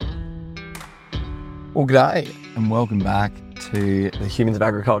Well, g'day and welcome back to the Humans of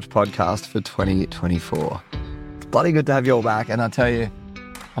Agriculture podcast for 2024. It's bloody good to have you all back, and I tell you,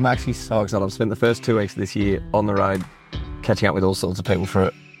 I'm actually so excited. I've spent the first 2 weeks of this year on the road catching up with all sorts of people for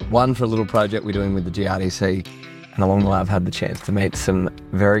a little project we're doing with the GRDC, and along the way I've had the chance to meet some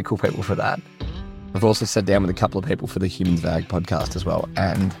very cool people for that. I've also sat down with a couple of people for the Humans of Ag podcast as well,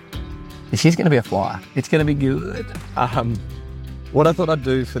 and this year's going to be a flyer. It's going to be good. What I thought I'd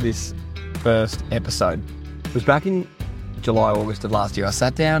do for this first episode was back in July, August of last year, I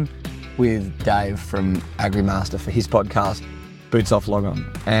sat down with Dave from AgriMaster for his podcast, Boots Off Log On.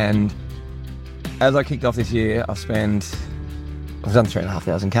 And as I kicked off this year, I've done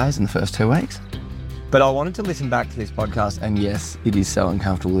 3,500 Ks in the first 2 weeks. But I wanted to listen back to this podcast, and yes, it is so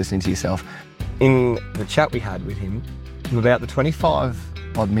uncomfortable listening to yourself. In the chat we had with him, about the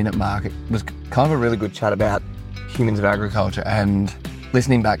 25 odd minute mark, it was kind of a really good chat about humans of agriculture, and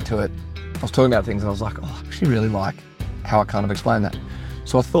listening back to it, I was talking about things and I was like, I actually really like how I kind of explained that.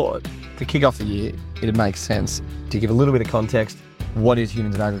 So I thought to kick off the year, it'd make sense to give a little bit of context. What is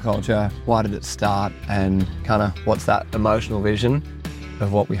humans of agriculture? Why did it start? And kind of what's that emotional vision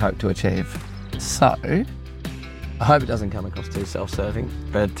of what we hope to achieve? So I hope it doesn't come across too self-serving,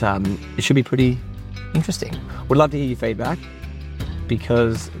 but it should be pretty interesting. Would love to hear your feedback,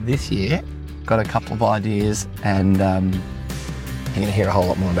 because this year got a couple of ideas, and you're going to hear a whole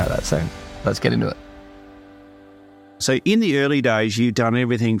lot more about that soon. Let's get into it. So in the early days, you've done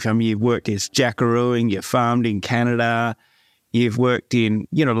everything from you've worked as jackarooing, you farmed in Canada, you've worked in,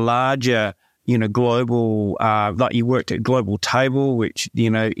 larger, global, like you worked at Global Table, which,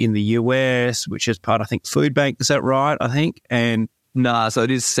 in the US, which is part, I think, Food Bank. Is that right, I think? And no, so it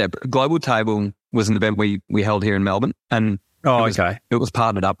is separate. Global Table was an event we held here in Melbourne, and it was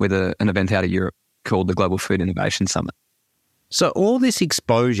partnered up with an event out of Europe called the Global Food Innovation Summit. So all this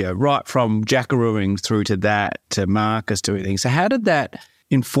exposure, right from jackarooing through to that, to Marcus, to everything. So how did that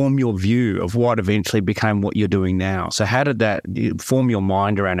inform your view of what eventually became what you're doing now? So how did that form your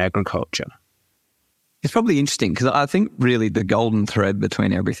mind around agriculture? It's probably interesting because I think really the golden thread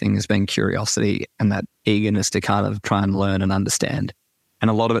between everything has been curiosity and that eagerness to kind of try and learn and understand. And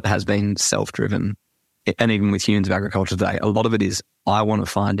a lot of it has been self-driven. And even with Humans of Agriculture today, a lot of it is I want to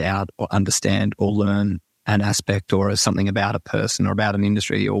find out or understand or learn an aspect or something about a person or about an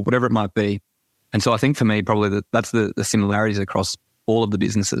industry or whatever it might be. And so I think for me, probably that's the similarities across all of the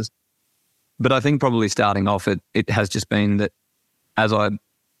businesses. But I think probably starting off, it has just been that as I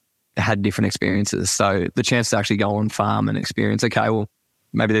had different experiences, so the chance to actually go on farm and experience, okay, well,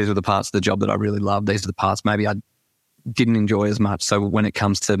 maybe these are the parts of the job that I really love. These are the parts maybe I didn't enjoy as much. So when it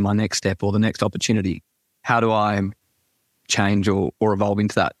comes to my next step or the next opportunity, how do I change or evolve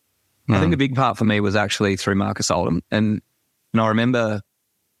into that? I think a big part for me was actually through Marcus Oldham. And I remember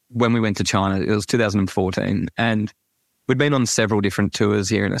when we went to China, it was 2014, and we'd been on several different tours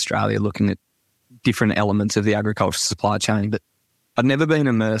here in Australia looking at different elements of the agriculture supply chain, but I'd never been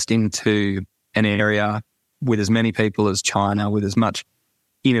immersed into an area with as many people as China, with as much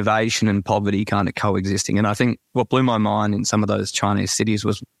innovation and poverty kind of coexisting. And I think what blew my mind in some of those Chinese cities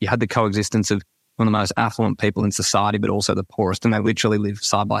was you had the coexistence of one of the most affluent people in society, but also the poorest, and they literally live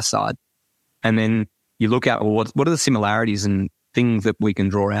side by side. And then you look at, well, what are the similarities and things that we can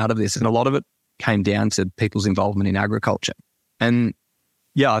draw out of this? And a lot of it came down to people's involvement in agriculture. And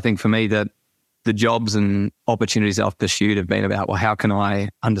yeah, I think for me that the jobs and opportunities I've pursued have been about, well, how can I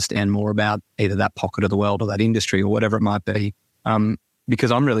understand more about either that pocket of the world or that industry or whatever it might be?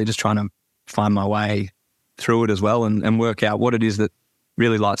 Because I'm really just trying to find my way through it as well and work out what it is that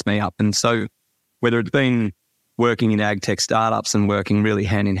really lights me up. And so whether it's been working in ag tech startups and working really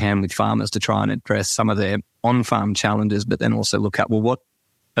hand in hand with farmers to try and address some of their on-farm challenges, but then also look at, well, what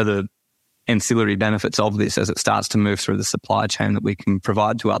are the ancillary benefits of this as it starts to move through the supply chain that we can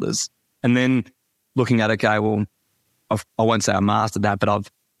provide to others? And then looking at, okay, well, I won't say I mastered that, but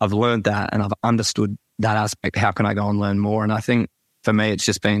I've learned that and I've understood that aspect. How can I go and learn more? And I think for me, it's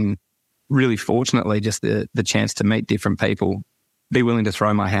just been really fortunately just the chance to meet different people, be willing to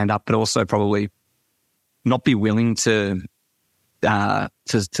throw my hand up, but also probably not be willing to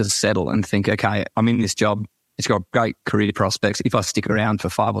settle and think, okay, I'm in this job. It's got great career prospects. If I stick around for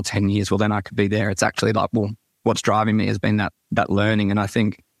 5 or 10 years, well, then I could be there. It's actually like, well, what's driving me has been that learning. And I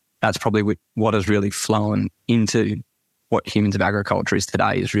think that's probably what has really flown into what Humans of Agriculture is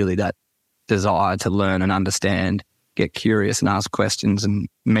today, is really that desire to learn and understand, get curious and ask questions and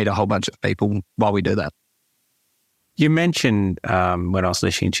meet a whole bunch of people while we do that. You mentioned when I was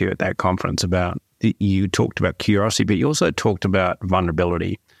listening to you at that conference about, you talked about curiosity, but you also talked about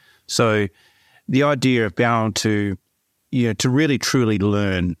vulnerability. So the idea of being able to, to really truly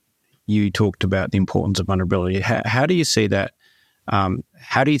learn you talked about the importance of vulnerability. How do you see that?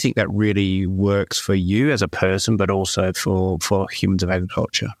 How do you think that really works for you as a person, but also for Humans of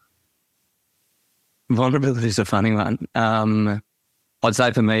Agriculture? Vulnerability is a funny one. I'd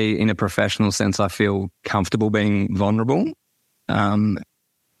say for me, in a professional sense, I feel comfortable being vulnerable.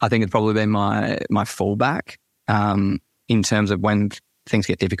 I think it's probably been my fallback in terms of when things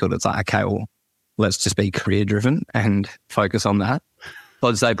get difficult. It's like, okay, well, let's just be career driven and focus on that.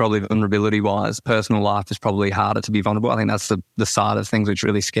 I'd say probably vulnerability wise, personal life is probably harder to be vulnerable. I think that's the side of things which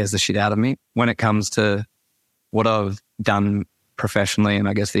really scares the shit out of me. When it comes to what I've done professionally and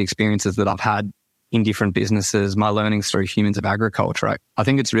I guess the experiences that I've had in different businesses, my learnings through Humans of Agriculture, I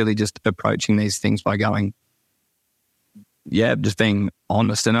think it's really just approaching these things by going, just being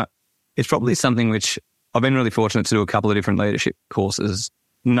honest. And it's probably something which I've been really fortunate to do a couple of different leadership courses,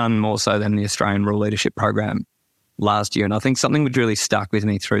 none more so than the Australian Rural Leadership Program last year. And I think something which really stuck with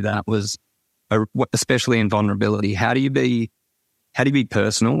me through that was, especially in vulnerability, how do you be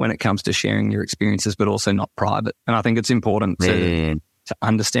personal when it comes to sharing your experiences, but also not private? And I think it's important to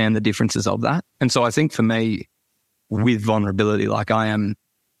understand the differences of that. And so I think for me, with vulnerability, like I am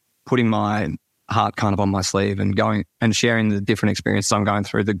putting my heart kind of on my sleeve and going and sharing the different experiences I'm going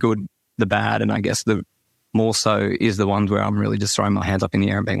through, the good, the bad, and I guess the more so is the ones where I'm really just throwing my hands up in the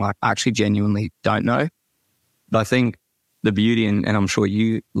air and being like, I actually genuinely don't know. But I think the beauty, and I'm sure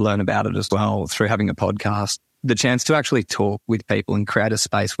you learn about it as well through having a podcast, the chance to actually talk with people and create a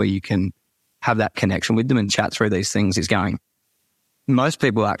space where you can have that connection with them and chat through these things is going, most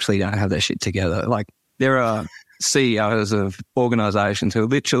people actually don't have their shit together. Like there are CEOs of organizations who are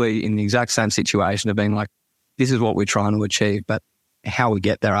literally in the exact same situation of being like, this is what we're trying to achieve, but how we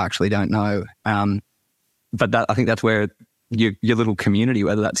get there, I actually don't know. But I think that's where your little community,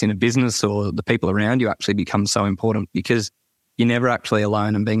 whether that's in a business or the people around you, actually becomes so important because you're never actually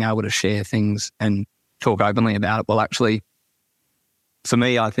alone, and being able to share things and talk openly about it. Well, actually, for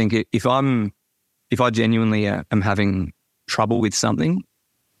me, I think if I genuinely am having trouble with something,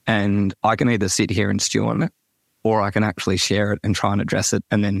 and I can either sit here and stew on it, or I can actually share it and try and address it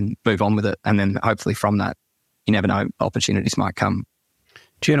and then move on with it. And then hopefully from that, you never know, opportunities might come.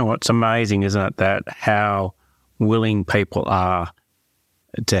 Do you know what's amazing, isn't it, that how willing people are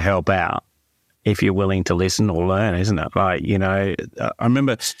to help out if you're willing to listen or learn, isn't it? Like, you know, I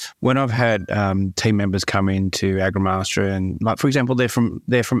remember when I've had team members come into AgriMaster and, like, for example, they're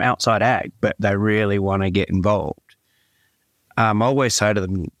from outside ag, but they really want to get involved. I always say to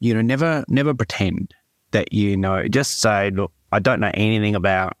them, you know, never pretend that you know. Just say, look, I don't know anything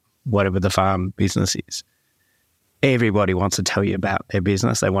about whatever the farm business is. Everybody wants to tell you about their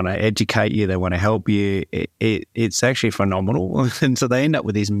business. They want to educate you. They want to help you. It's actually phenomenal. And so they end up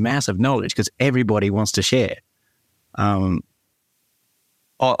with this massive knowledge because everybody wants to share. I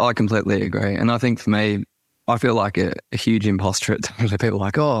completely agree. And I think for me, I feel like a huge imposter at times where people are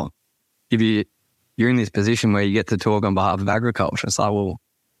like, oh, if you're in this position where you get to talk on behalf of agriculture. It's like, well,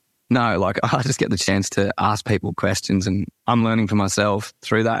 no, like I just get the chance to ask people questions and I'm learning for myself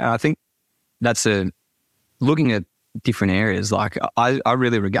through that. And I think that's looking at different areas. Like I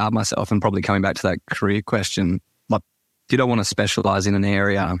really regard myself, and probably coming back to that career question, like, did I want to specialize in an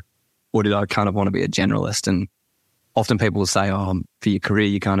area or did I kind of want to be a generalist? And often people will say, oh, for your career,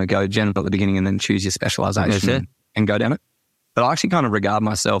 you kind of go general at the beginning and then choose your specialization and go down it. But I actually kind of regard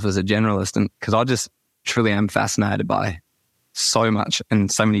myself as a generalist, and because I just truly am fascinated by so much and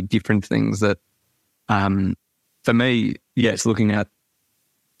so many different things that for me, it's looking at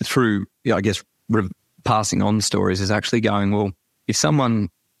through, I guess, passing on stories is actually going, well, if someone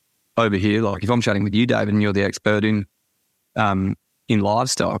over here, like if I'm chatting with you, David, and you're the expert in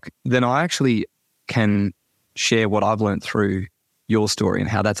livestock, then I actually can share what I've learned through your story and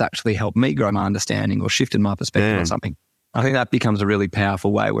how that's actually helped me grow my understanding or shifted my perspective on something. I think that becomes a really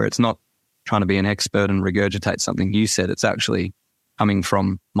powerful way where it's not trying to be an expert and regurgitate something you said. It's actually coming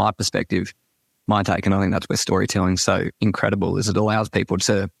from my perspective, my take. And I think that's where storytelling's so incredible, is it allows people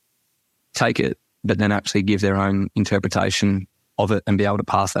to take it, but then actually give their own interpretation of it and be able to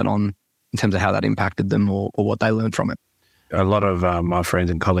pass that on in terms of how that impacted them or what they learned from it. A lot of my friends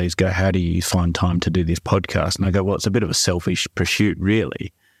and colleagues go, how do you find time to do this podcast? And I go, well, it's a bit of a selfish pursuit,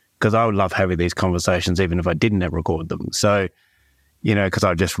 really, because I would love having these conversations even if I didn't record them. So, you know, because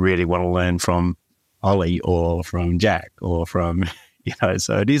I just really want to learn from Ollie or from Jack or from, you know,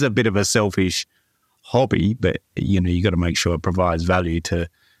 so it is a bit of a selfish hobby, but, you know, you got to make sure it provides value to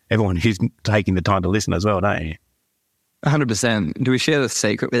everyone who's taking the time to listen as well, don't you? 100%. Do we share the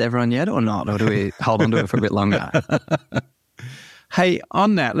secret with everyone yet or not? Or do we hold on to it for a bit longer? Hey,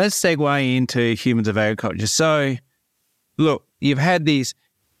 on that, let's segue into Humans of Agriculture. So, look, you've had these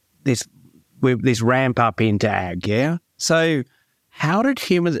this ramp up into ag, yeah? So how did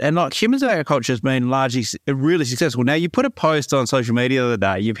humans of agriculture has been largely really successful. Now, you put a post on social media the other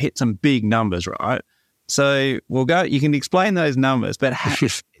day, you've hit some big numbers, right? So you can explain those numbers, but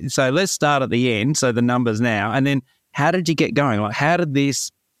so let's start at the end, so the numbers now, and then how did you get going? Like, how did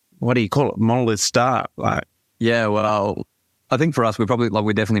this, what do you call it, monolith start? Like, yeah, well, I think for us, we're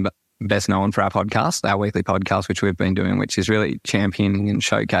definitely best known for our podcast, our weekly podcast, which we've been doing, which is really championing and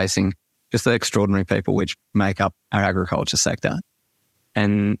showcasing just the extraordinary people which make up our agriculture sector.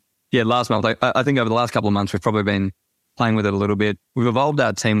 And yeah, last month, I think over the last couple of months, we've probably been playing with it a little bit. We've evolved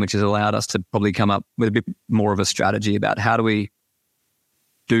our team, which has allowed us to probably come up with a bit more of a strategy about how do we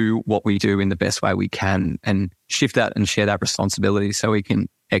do what we do in the best way we can and shift that and share that responsibility so we can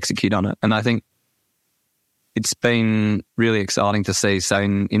execute on it. And I think it's been really exciting to see. So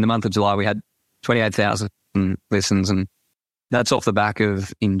in the month of July, we had 28,000 listens, and that's off the back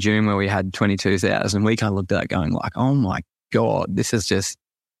of in June where we had 22,000. We kind of looked at that going like, oh my God, this is just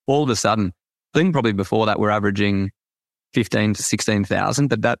all of a sudden. I think probably before that we're averaging 15 to 16,000,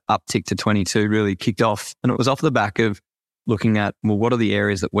 but that uptick to 22 really kicked off. And it was off the back of looking at, well, what are the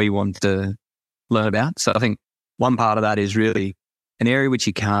areas that we want to learn about? So I think one part of that is really an area which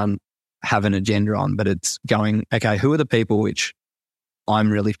you can't have an agenda on, but it's going, okay, who are the people which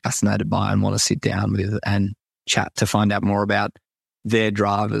I'm really fascinated by and want to sit down with and chat to find out more about their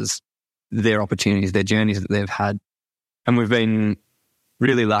drivers, their opportunities, their journeys that they've had. And we've been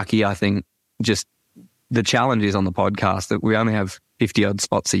really lucky, I think, just the challenge is on the podcast that we only have 50 odd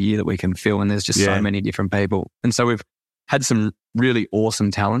spots a year that we can fill, and there's just so many different people. And so we've had some really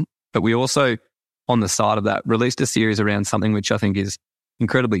awesome talent, but we also, on the side of that, released a series around something which I think is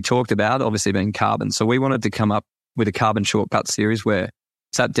incredibly talked about, obviously being carbon. So we wanted to come up with a carbon shortcut series where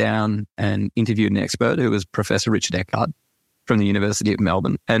sat down and interviewed an expert who was Professor Richard Eckard from the University of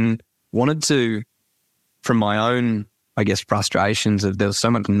Melbourne, and wanted to, from my own, I guess, frustrations of there was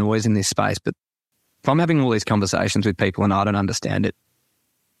so much noise in this space, but if I'm having all these conversations with people and I don't understand it,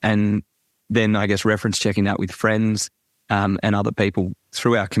 and then I guess reference checking that with friends and other people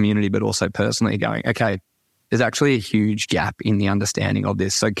through our community, but also personally going, okay, there's actually a huge gap in the understanding of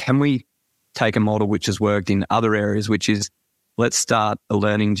this. So can we take a model which has worked in other areas, which is let's start a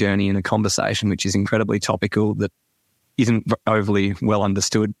learning journey and a conversation which is incredibly topical that isn't overly well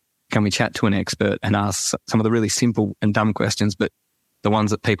understood. Can we chat to an expert and ask some of the really simple and dumb questions, but the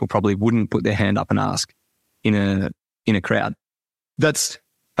ones that people probably wouldn't put their hand up and ask in a crowd? That's,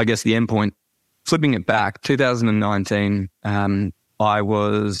 I guess, the end point. Flipping it back, 2019, I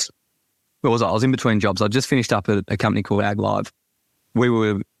was in between jobs. I just finished up at a company called Ag Live. We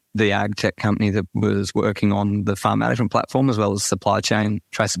were the ag tech company that was working on the farm management platform as well as supply chain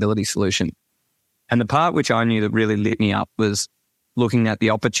traceability solution. And the part which I knew that really lit me up was looking at the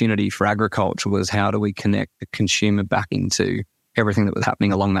opportunity for agriculture was how do we connect the consumer back into everything that was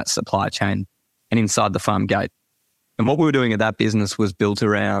happening along that supply chain and inside the farm gate. And what we were doing at that business was built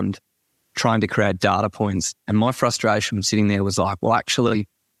around trying to create data points. And my frustration sitting there was like, well, actually,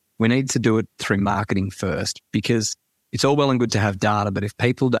 we need to do it through marketing first, because it's all well and good to have data, but if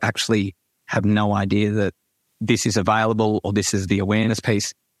people actually have no idea that this is available or this is the awareness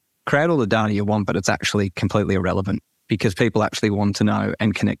piece, create all the data you want, but it's actually completely irrelevant because people actually want to know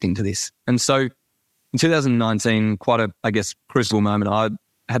and connect into this. And so in 2019, quite a, I guess, crucible moment, I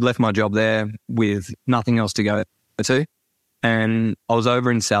had left my job there with nothing else to go to. And I was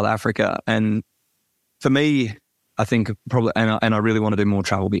over in South Africa. And for me, I think probably, and I really want to do more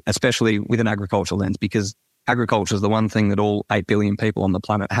travel, especially with an agricultural lens, because agriculture is the one thing that all 8 billion people on the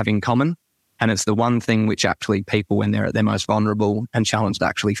planet have in common. And it's the one thing which actually people, when they're at their most vulnerable and challenged,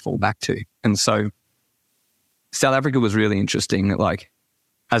 actually fall back to. And so South Africa was really interesting. Like,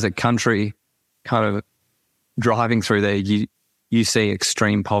 as a country, kind of driving through there, you see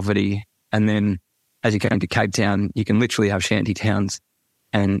extreme poverty. And then as you came to Cape Town, you can literally have shanty towns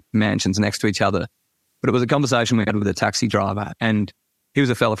and mansions next to each other. But it was a conversation we had with a taxi driver, and he was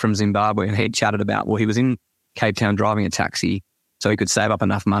a fella from Zimbabwe, and he chatted about, well, he was in Cape Town driving a taxi so he could save up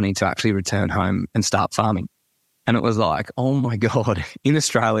enough money to actually return home and start farming. And it was like, oh my God, in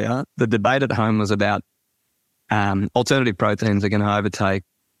Australia, the debate at home was about alternative proteins are going to overtake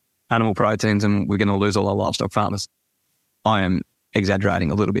animal proteins and we're going to lose all our livestock farmers. I am exaggerating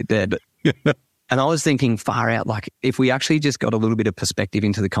a little bit there, but and I was thinking far out, like if we actually just got a little bit of perspective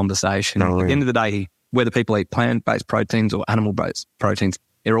into the conversation, at the end of the day, whether people eat plant-based proteins or animal-based proteins,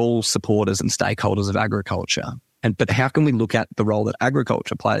 they're all supporters and stakeholders of agriculture. But how can we look at the role that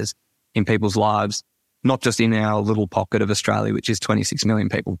agriculture plays in people's lives, not just in our little pocket of Australia, which is 26 million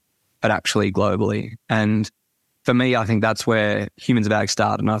people, but actually globally? And for me, I think that's where Humans of Ag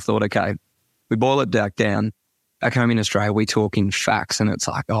started. And I thought, okay, we boil it back down. Back home in Australia, we talk in facts, and it's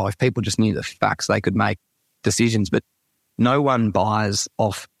like, oh, if people just knew the facts, they could make decisions. But no one buys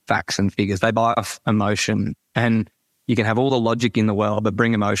off facts and figures. They buy off emotion. And you can have all the logic in the world, but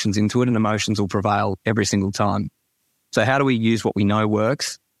bring emotions into it, and emotions will prevail every single time. So how do we use what we know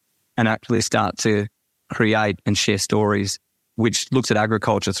works and actually start to create and share stories which looks at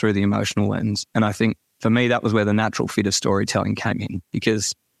agriculture through the emotional lens? And I think for me, that was where the natural fit of storytelling came in,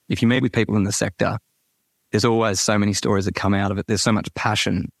 because if you meet with people in the sector, there's always so many stories that come out of it. There's so much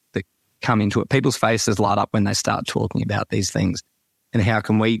passion that come into it. People's faces light up when they start talking about these things. And how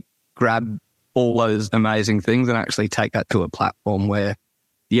can we grab all those amazing things and actually take that to a platform where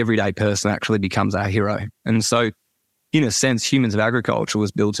the everyday person actually becomes our hero? And so, in a sense, Humans of Agriculture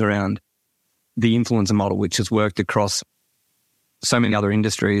was built around the influencer model, which has worked across so many other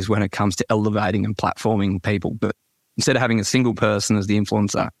industries when it comes to elevating and platforming people. But instead of having a single person as the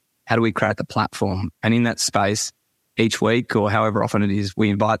influencer, how do we create the platform? And in that space, each week or however often it is, we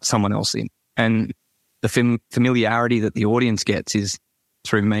invite someone else in. And the familiarity that the audience gets is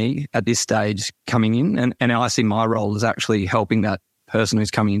through me at this stage coming in. And I see my role as actually helping that person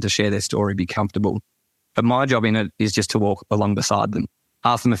who's coming in to share their story be comfortable. But my job in it is just to walk along beside them,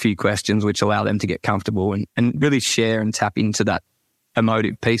 ask them a few questions which allow them to get comfortable and really share and tap into that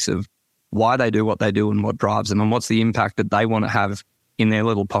emotive piece of why they do what they do and what drives them and what's the impact that they want to have in their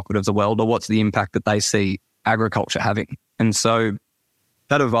little pocket of the world, or what's the impact that they see agriculture having. And so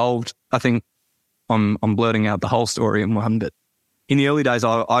that evolved. I think I'm blurting out the whole story in one, but in the early days,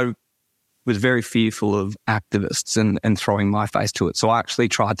 I was very fearful of activists and throwing my face to it. So I actually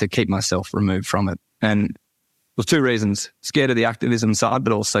tried to keep myself removed from it. And there was two reasons: scared of the activism side,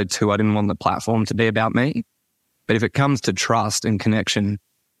 but also two, I didn't want the platform to be about me. But if it comes to trust and connection,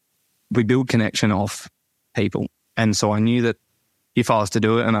 we build connection off people. And so I knew that if I was to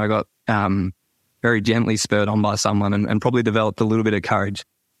do it, and I got very gently spurred on by someone and probably developed a little bit of courage,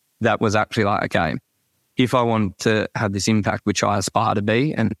 that was actually like, okay, if I want to have this impact, which I aspire to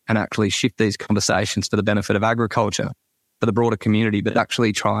be, and actually shift these conversations for the benefit of agriculture, for the broader community, but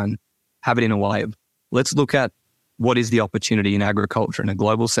actually try and have it in a way of, let's look at what is the opportunity in agriculture in a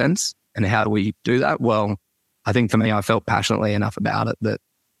global sense, and how do we do that? Well, I think for me, I felt passionately enough about it that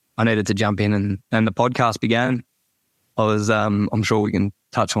I needed to jump in, and the podcast began. I was, I'm sure we can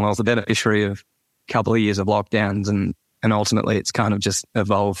touch on, I was the beneficiary of a couple of years of lockdowns, and ultimately it's kind of just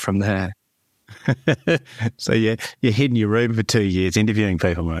evolved from there. So you hid in your room for 2 years interviewing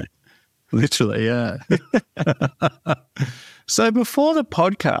people, mate. Literally, yeah. So before the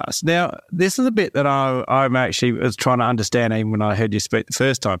podcast, now this is a bit that I'm actually was trying to understand even when I heard you speak the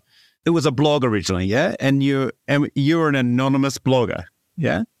first time. It was a blog originally, yeah? And you're an anonymous blogger,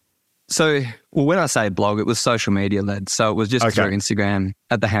 yeah? So, well, when I say blog, it was social media led. So it was just through Instagram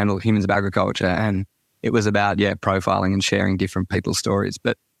at the handle Humans of Agriculture. And it was about, profiling and sharing different people's stories.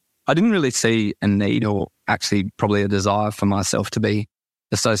 But I didn't really see a need, or actually probably a desire for myself to be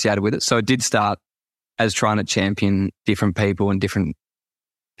associated with it. So it did start as trying to champion different people and different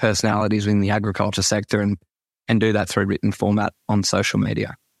personalities within the agriculture sector and do that through written format on social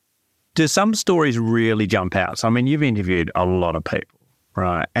media. Do some stories really jump out? So, I mean, you've interviewed a lot of people,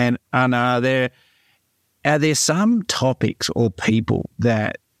 right? And are there some topics or people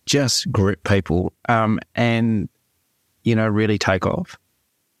that just grip people and, really take off?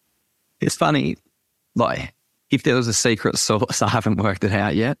 It's funny, like, if there was a secret sauce, I haven't worked it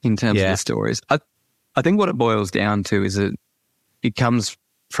out yet in terms of the stories. I think what it boils down to is that it comes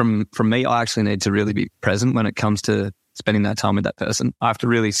from me. I actually need to really be present when it comes to spending that time with that person. I have to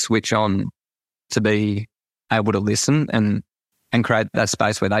really switch on to be able to listen and create that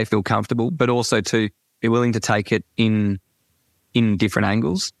space where they feel comfortable, but also to be willing to take it in different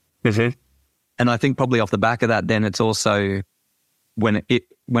angles. Mm-hmm. And I think probably off the back of that, then it's also when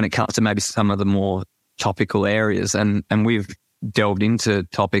it comes to maybe some of the more topical areas, and we've delved into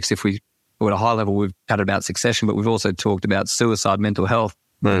topics. If we at a high level, we've chatted about succession, but we've also talked about suicide, mental health,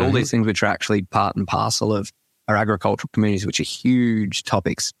 all these things which are actually part and parcel of our agricultural communities, which are huge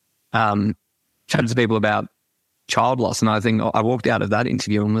topics. Chatted to people about child loss, and I think I walked out of that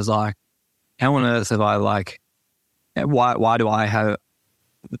interview and was like, how on earth have I why do I have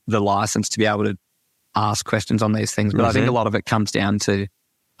the license to be able to ask questions on these things? But I think a lot of it comes down to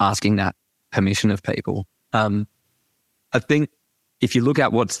asking that permission of people. I think if you look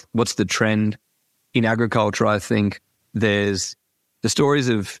at what's the trend in agriculture, I think there's the stories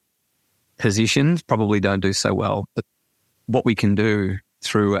of positions probably don't do so well. But what we can do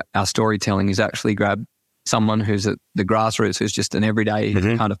through our storytelling is actually grab someone who's at the grassroots, who's just an everyday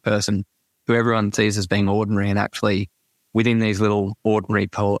kind of person, who everyone sees as being ordinary, and actually within these little ordinary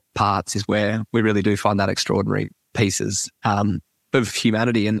parts is where we really do find that extraordinary pieces of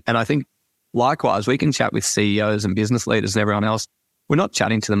humanity. And I think likewise, we can chat with CEOs and business leaders and everyone else. We're not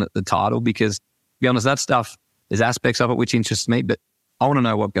chatting to them at the title because, to be honest, that stuff, there's aspects of it which interests me, but I want to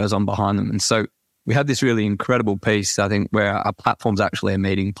know what goes on behind them. And so we have this really incredible piece, I think, where our platform's actually a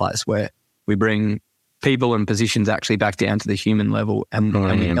meeting place where we bring people and positions actually back down to the human level and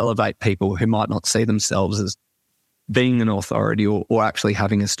we elevate people who might not see themselves as being an authority or actually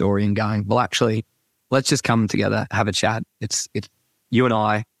having a story and going, well, actually, let's just come together, have a chat. It's you and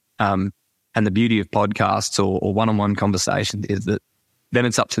I, and the beauty of podcasts or one-on-one conversations is that then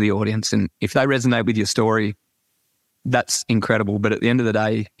it's up to the audience. And if they resonate with your story, that's incredible. But at the end of the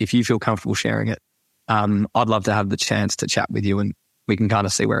day, if you feel comfortable sharing it, I'd love to have the chance to chat with you and we can kind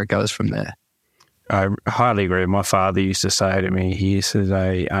of see where it goes from there. I highly agree. My father used to say to me, he used to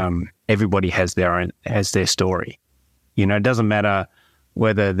say, everybody has their story. You know, it doesn't matter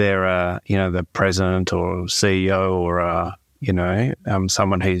whether they're, the president or CEO or,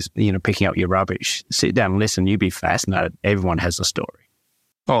 someone who's, picking up your rubbish. Sit down and listen. You'd be fascinated. Everyone has a story.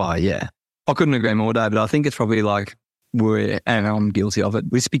 Oh, yeah. I couldn't agree more, David. I think it's probably like and I'm guilty of it,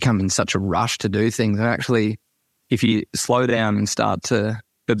 we just become in such a rush to do things. And actually, if you slow down and start to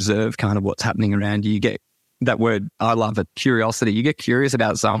observe kind of what's happening around you, you get that word, I love it, curiosity. You get curious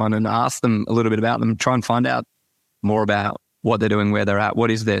about someone and ask them a little bit about them, try and find out more about what they're doing, where they're at,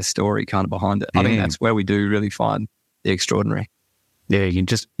 what is their story kind of behind it. I think that's where we do really find the extraordinary. Yeah, you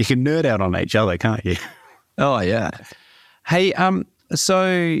can nerd out on each other, can't you? Oh, yeah. Hey,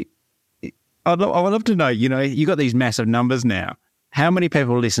 so I would love to know, you got these massive numbers now. How many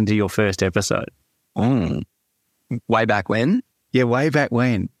people listened to your first episode? Way back when? Yeah, way back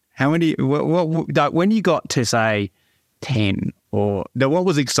when. How many, when you got to say 10 what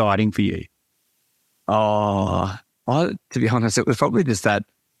was exciting for you? Oh, to be honest, it was probably just that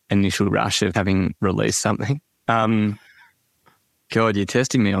initial rush of having released something. God, you're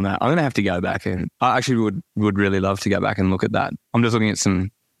testing me on that. I'm going to have to go back and I actually would really love to go back and look at that. I'm just looking at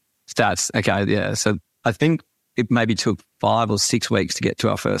some stats. Okay, yeah. So I think it maybe took 5 or 6 weeks to get to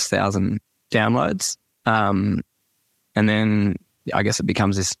our first 1,000 downloads. And then I guess it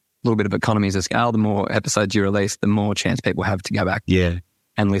becomes this little bit of economies of scale. The more episodes you release, the more chance people have to go back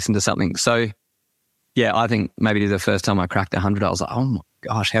and listen to something. So yeah, I think maybe the first time I cracked 100, I was like, oh my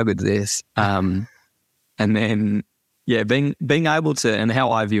gosh, how good is this? And then, yeah, being able to, and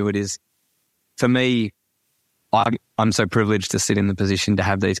how I view it is, for me, I'm so privileged to sit in the position to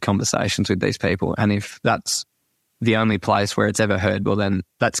have these conversations with these people. And if that's the only place where it's ever heard, well, then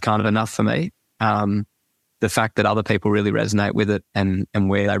that's kind of enough for me. The fact that other people really resonate with it and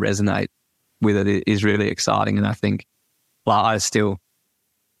where they resonate with it is really exciting. And I think I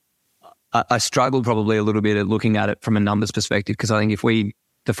struggled probably a little bit at looking at it from a numbers perspective, because I think if we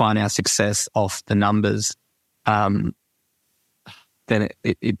define our success off the numbers, then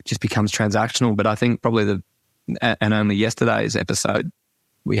it just becomes transactional. But I think probably and only yesterday's episode,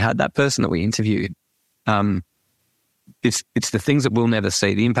 we had that person that we interviewed. It's the things that we'll never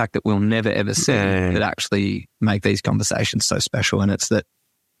see, the impact that we'll never, ever see that actually make these conversations so special. And it's that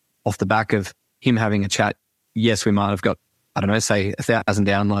off the back of him having a chat, yes, we might have got, I don't know, say 1,000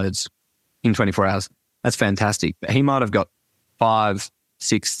 downloads in 24 hours. That's fantastic. But he might have got 5,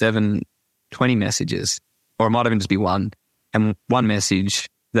 6, 7, 20 messages, or it might even just be one. And one message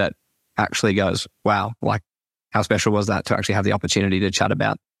that actually goes, wow, like how special was that to actually have the opportunity to chat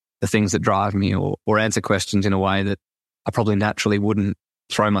about the things that drive me or answer questions in a way that I probably naturally wouldn't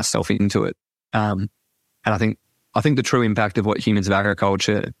throw myself into it. And I think the true impact of what Humans of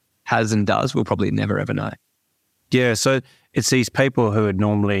Agriculture has and does, we'll probably never ever know. Yeah, so it's these people who would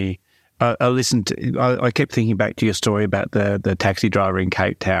normally, I kept thinking back to your story about the taxi driver in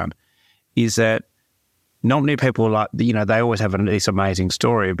Cape Town, is that not many people they always have this amazing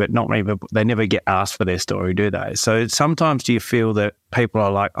story, but not many people, they never get asked for their story, do they? So sometimes do you feel that people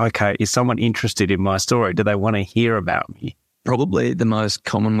are like, okay, is someone interested in my story? Do they want to hear about me? Probably the most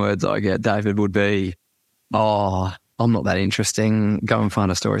common words I get, David, would be, oh, I'm not that interesting. Go and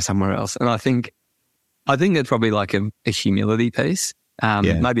find a story somewhere else. And I think that's probably like a humility piece.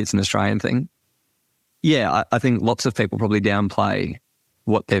 Maybe it's an Australian thing. Yeah, I think lots of people probably downplay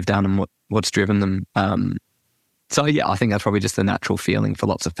what they've done and what's driven them. So yeah, I think that's probably just the natural feeling for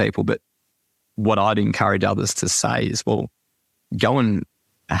lots of people. But what I'd encourage others to say is, well, go and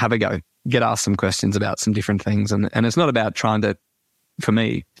have a go. Get asked some questions about some different things. And it's not about for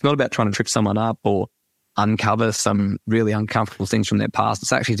me, it's not about trying to trip someone up or uncover some really uncomfortable things from their past.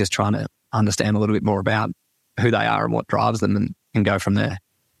 It's actually just trying to understand a little bit more about who they are and what drives them and go from there.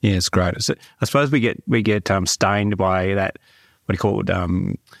 Yeah, it's great. I suppose we get stained by that, what do you call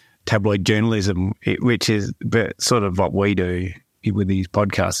it, tabloid journalism, which is sort of what we do with these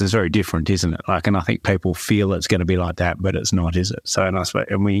podcasts is very different, isn't it? Like, and I think people feel it's going to be like that, but it's not, is it? So,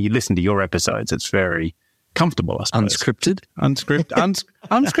 and when you listen to your episodes, it's very comfortable, I suppose.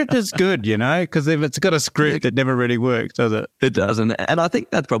 Unscripted is good, you know, because if it's got a script, it never really works, does it? It doesn't. And I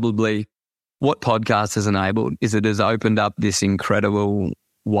think that's probably what podcast has enabled, is it has opened up this incredible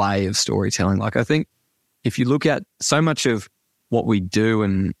way of storytelling. Like, I think if you look at so much of what we do,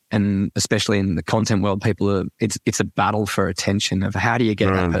 and especially in the content world, it's a battle for attention of how do you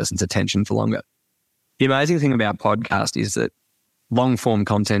get that person's attention for longer. The amazing thing about podcast is that long form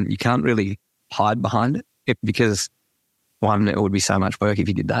content, you can't really hide behind it because, one, it would be so much work if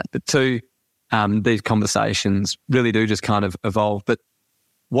you did that. But two, these conversations really do just kind of evolve. But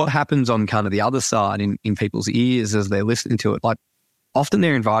what happens on kind of the other side in people's ears as they're listening to it, like often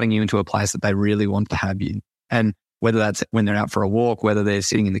they're inviting you into a place that they really want to have you. And whether that's when they're out for a walk, whether they're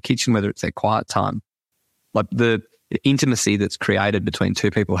sitting in the kitchen, whether it's their quiet time, like the intimacy that's created between two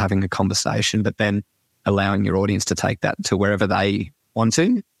people having a conversation, but then allowing your audience to take that to wherever they want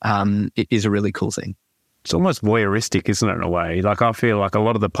to, it is a really cool thing. It's almost voyeuristic, isn't it, in a way? Like, I feel like a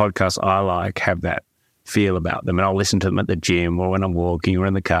lot of the podcasts I like have that feel about them, and I'll listen to them at the gym or when I'm walking or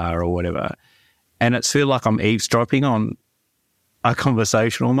in the car or whatever, and it's feel like I'm eavesdropping on a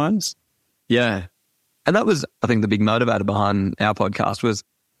conversation almost. Yeah. And that was, I think, the big motivator behind our podcast was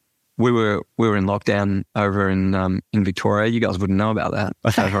we were in lockdown over in Victoria. You guys wouldn't know about that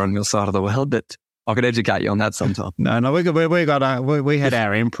over on your side of the world, but I could educate you on that sometime. No, we had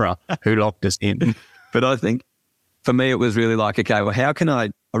our emperor who locked us in. But I think for me, it was really like, okay, well, how can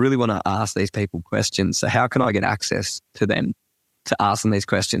I really want to ask these people questions. So how can I get access to them to ask them these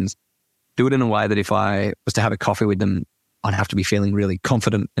questions? Do it in a way that if I was to have a coffee with them, I'd have to be feeling really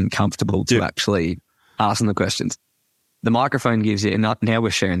confident and comfortable to actually ask them the questions. The microphone gives you, and now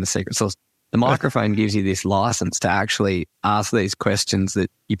we're sharing the secret sauce, the microphone gives you this license to actually ask these questions that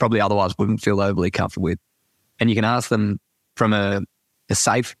you probably otherwise wouldn't feel overly comfortable with. And you can ask them from a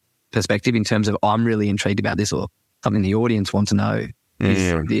safe perspective in terms of, I'm really intrigued about this, or something the audience want to know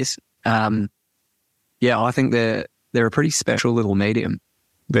is this. I think they're a pretty special little medium.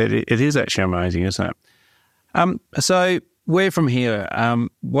 But it is actually amazing, isn't it? So where from here?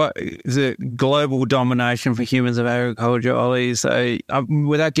 What is it? Global domination for Humans of Agriculture, Ollie. So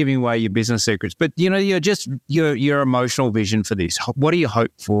without giving away your business secrets, but you know, your emotional vision for this. What do you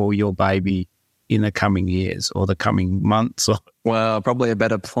hope for your baby in the coming years or the coming months? Well, probably a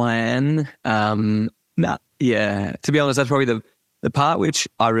better plan. To be honest, that's probably the part which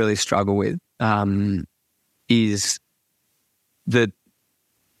I really struggle with. Is that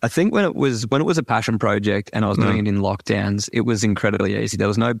I think when it was a passion project and I was doing it in lockdowns, it was incredibly easy. There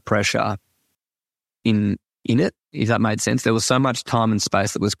was no pressure in it, if that made sense. There was so much time and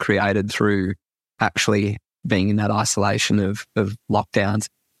space that was created through actually being in that isolation of lockdowns.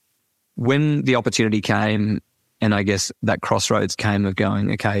 When the opportunity came, and I guess that crossroads came of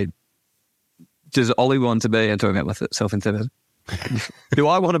going, okay, does Ollie want to be, I'm talking about myself in terms of, do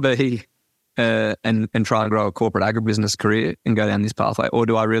I want to be and try and grow a corporate agribusiness career and go down this pathway, or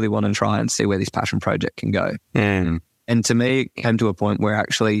do I really want to try and see where this passion project can go? And to me, it came to a point where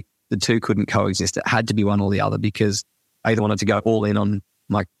actually the two couldn't coexist. It had to be one or the other, because I either wanted to go all in on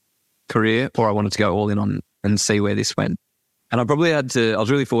my career or I wanted to go all in on and see where this went. And I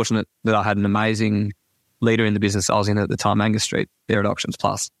was really fortunate that I had an amazing leader in the business I was in at the time, Angus Street, there at Auctions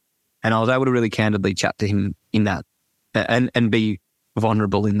Plus. And I was able to really candidly chat to him in that and be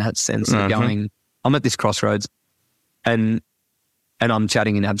vulnerable in that sense of going, I'm at this crossroads and I'm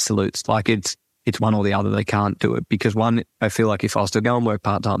chatting in absolutes. Like it's one or the other. They can't do it, because one, I feel like if I was to go and work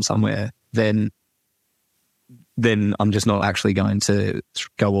part-time somewhere, then I'm just not actually going to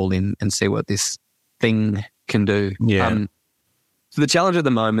go all in and see what this thing can do. Yeah. So the challenge at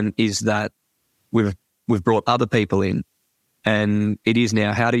the moment is that we've brought other people in, and it is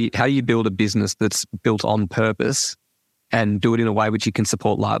now, how do you build a business that's built on purpose and do it in a way which you can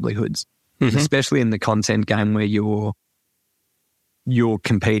support livelihoods, especially in the content game where you're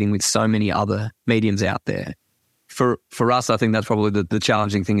competing with so many other mediums out there. For us, I think that's probably the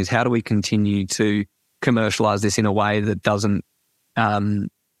challenging thing, is how do we continue to commercialize this in a way that doesn't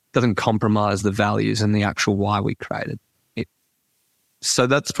compromise the values and the actual why we created it. So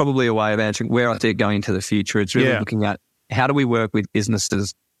that's probably a way of answering where I see it going into the future. It's really looking at how do we work with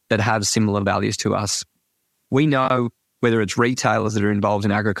businesses that have similar values to us. We know whether it's retailers that are involved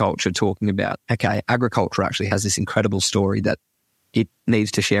in agriculture talking about, okay, agriculture actually has this incredible story that it needs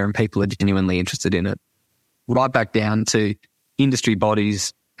to share and people are genuinely interested in it. Right back down to industry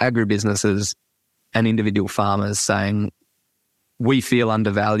bodies agribusinesses and individual farmers saying, we feel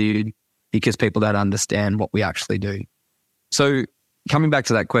undervalued because people don't understand what we actually do. So coming back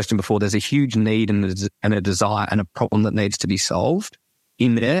to that question before, there's a huge need and a desire and a problem that needs to be solved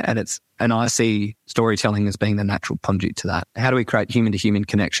in there. And I see storytelling as being the natural conduit to that. How do we create human-to-human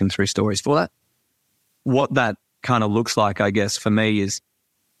connection through stories for that? What that kind of looks like, I guess, for me is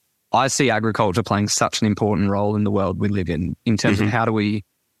I see agriculture playing such an important role in the world we live in terms of how do we,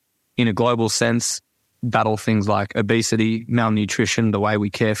 in a global sense, battle things like obesity, malnutrition, the way we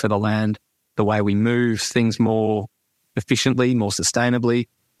care for the land, the way we move things more efficiently, more sustainably.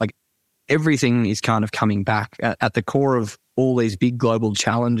 Like everything is kind of coming back at the core of all these big global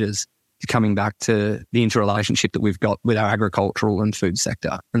challenges is coming back to the interrelationship that we've got with our agricultural and food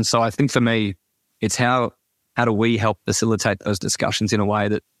sector. And so I think for me, it's how do we help facilitate those discussions in a way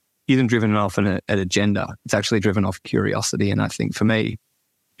that isn't driven off an agenda. It's actually driven off curiosity. And I think for me,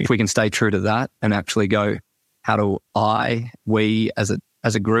 if we can stay true to that and actually go, how do we as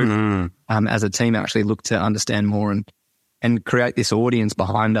a group, as a team actually look to understand more and create this audience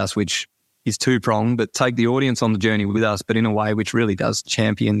behind us, which is two-pronged, but take the audience on the journey with us, but in a way which really does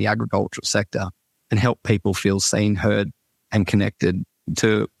champion the agricultural sector and help people feel seen, heard and connected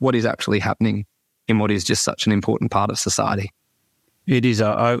to what is actually happening in what is just such an important part of society. It is.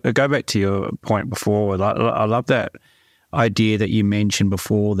 I go back to your point before. I love that idea that you mentioned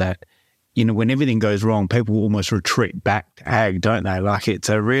before that, you know, when everything goes wrong, people almost retreat back to ag, don't they? Like it's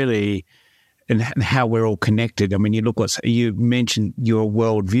a really, and how we're all connected. I mean, you look you mentioned your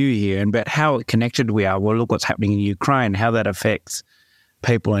worldview here and about how connected we are. Well, look what's happening in Ukraine, how that affects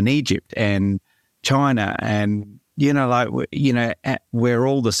people in Egypt and China and, you know, like, you know, we're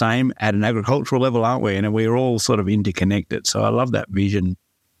all the same at an agricultural level, aren't we? And we're all sort of interconnected. So I love that vision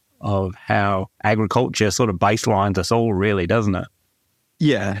of how agriculture sort of baselines us all, really, doesn't it?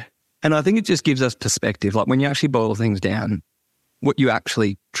 Yeah. And I think it just gives us perspective. Like when you actually boil things down, what you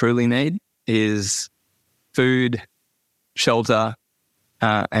actually truly need is food, shelter,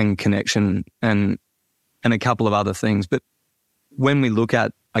 and connection and a couple of other things. But when we look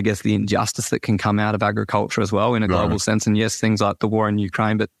at, I guess, the injustice that can come out of agriculture as well in a global sense, and yes, things like the war in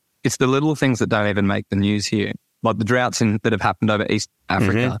Ukraine, but it's the little things that don't even make the news here, like the droughts that have happened over East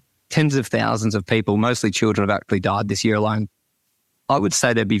Africa. Tens of thousands of people, mostly children, have actually died this year alone. I would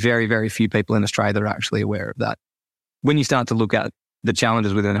say there'd be very, very few people in Australia that are actually aware of that. When you start to look at the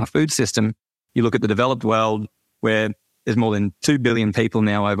challenges within our food system, you look at the developed world where there's more than 2 billion people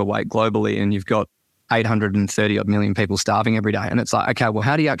now overweight globally, and you've got 830 odd million people starving every day. And it's like, okay, well,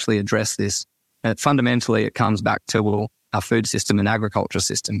 how do you actually address this? And fundamentally, it comes back to, well, our food system and agriculture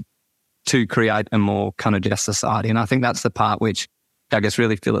system to create a more kind of just society. And I think that's the part which, I guess,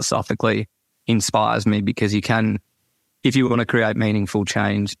 really philosophically inspires me, because you can, if you want to create meaningful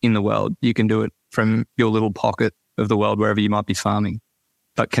change in the world, you can do it from your little pocket of the world, wherever you might be farming.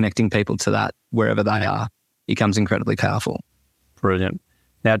 But connecting people to that, wherever they are, becomes incredibly powerful. Brilliant.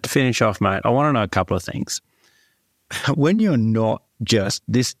 Now, to finish off, mate, I want to know a couple of things. When you're not just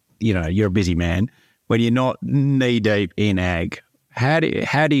this, you know, you're a busy man, when you're not knee-deep in ag, how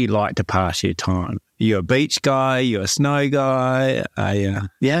do you like to pass your time? Are you a beach guy? Are you a snow guy?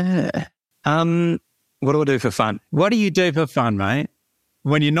 Yeah. What do I do for fun? What do you do for fun, mate,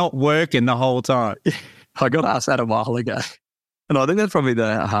 when you're not working the whole time? I got asked that a while ago. And I think that's probably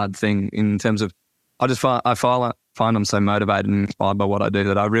the hard thing in terms of, I find I'm so motivated and inspired by what I do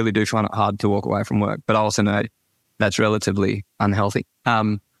that I really do find it hard to walk away from work. But I also know that's relatively unhealthy.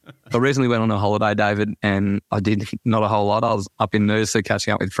 I recently went on a holiday, David, and I did not a whole lot. I was up in Noosa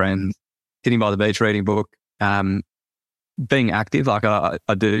catching up with friends, sitting by the beach, reading a book, being active. Like I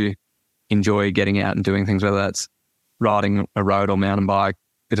do enjoy getting out and doing things, whether that's riding a road or mountain bike,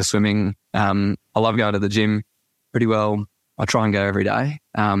 bit of swimming. I love going to the gym pretty well. I try and go every day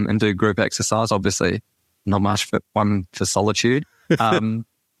and do group exercise. Obviously, not much for solitude.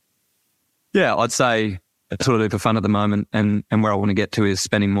 Yeah, I'd say that's what I do for fun at the moment, and where I want to get to is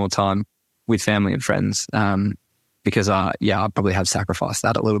spending more time with family and friends, because I probably have sacrificed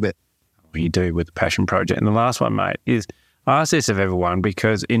that a little bit. You do with the Passion Project. And the last one, mate, is I ask this of everyone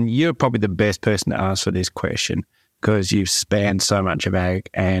because you're probably the best person to ask for this question because you've spanned so much of ag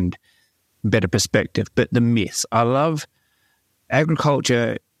and better perspective. But the myths, I love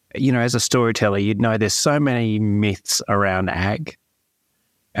agriculture. You know, as a storyteller, you'd know there's so many myths around ag.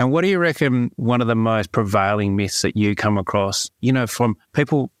 And what do you reckon one of the most prevailing myths that you come across, you know, from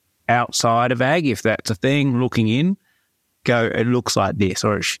people outside of ag, if that's a thing, looking in, go, it looks like this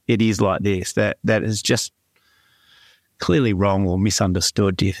or it is like this, that is just clearly wrong or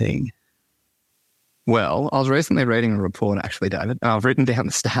misunderstood, do you think? Well, I was recently reading a report, actually, David. I've written down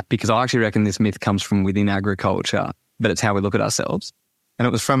the stat because I actually reckon this myth comes from within agriculture, but it's how we look at ourselves. And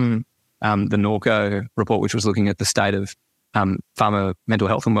it was from the Norco report, which was looking at the state of farmer mental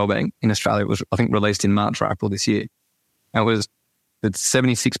health and wellbeing in Australia. It was, I think, released in March or April this year. And it was that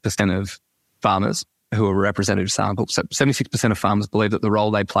 76% of farmers who are representative samples, so 76% of farmers believe that the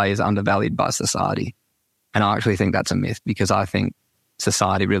role they play is undervalued by society. And I actually think that's a myth because I think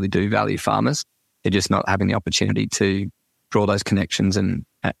society really do value farmers. They're just not having the opportunity to draw those connections. And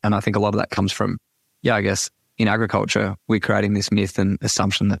I think a lot of that comes from, I guess in agriculture, we're creating this myth and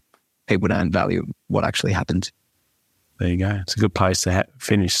assumption that people don't value what actually happens. There you go. It's a good place to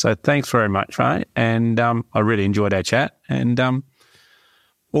finish. So thanks very much, mate. And I really enjoyed our chat. And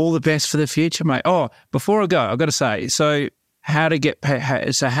all the best for the future, mate. Oh, before I go, I've got to say, so how do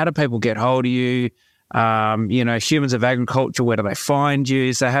people get hold of you? Humans of Agriculture, where do they find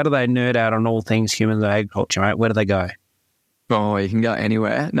you? So how do they nerd out on all things Humans of Agriculture, mate? Where do they go? Oh, you can go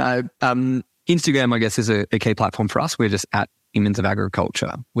anywhere. No, Instagram, I guess, is a key platform for us. We're just at Humans of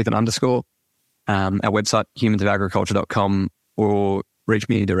Agriculture with an underscore. Our website, humansofagriculture.com, or reach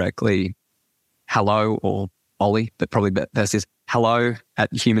me directly, hello, or Ollie, but probably best is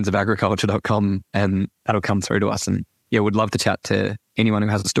hello@humansofagriculture.com, and that'll come through to us. And we'd love to chat to anyone who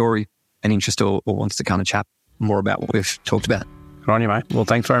has a story, an interest, or wants to kind of chat more about what we've talked about. Good on you, mate. Well,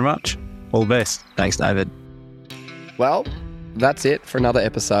 thanks very much. All the best. Thanks, David. Well, that's it for another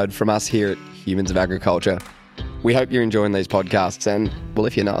episode from us here at Humans of Agriculture. We hope you're enjoying these podcasts, and, well,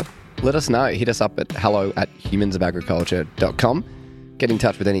 if you're not, let us know. Hit us up at hello@humansofagriculture.com. Get in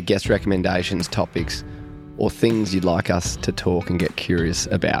touch with any guest recommendations, topics, or things you'd like us to talk and get curious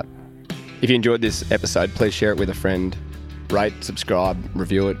about. If you enjoyed this episode, please share it with a friend. Rate, subscribe,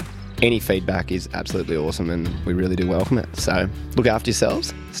 review it. Any feedback is absolutely awesome, and we really do welcome it. So look after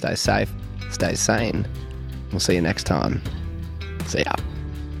yourselves, stay safe, stay sane. We'll see you next time. See ya.